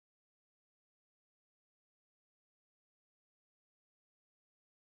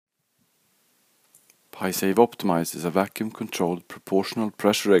piSAVE Optimize is a vacuum-controlled proportional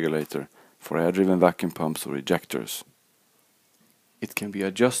pressure regulator for air-driven vacuum pumps or ejectors. It can be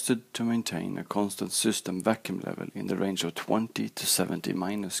adjusted to maintain a constant system vacuum level in the range of 20 to 70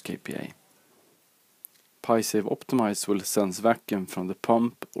 minus kPa. piSAVE Optimize will sense vacuum from the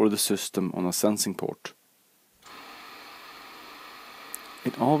pump or the system on a sensing port.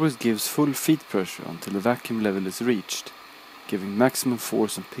 It always gives full feed pressure until the vacuum level is reached, giving maximum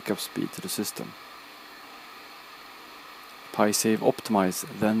force and pickup speed to the system. piSAVE Optimize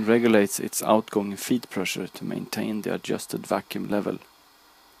then regulates its outgoing feed pressure to maintain the adjusted vacuum level.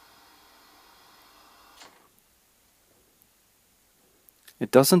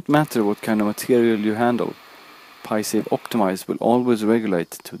 It doesn't matter what kind of material you handle, piSAVE Optimize will always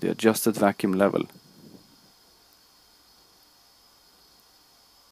regulate to the adjusted vacuum level.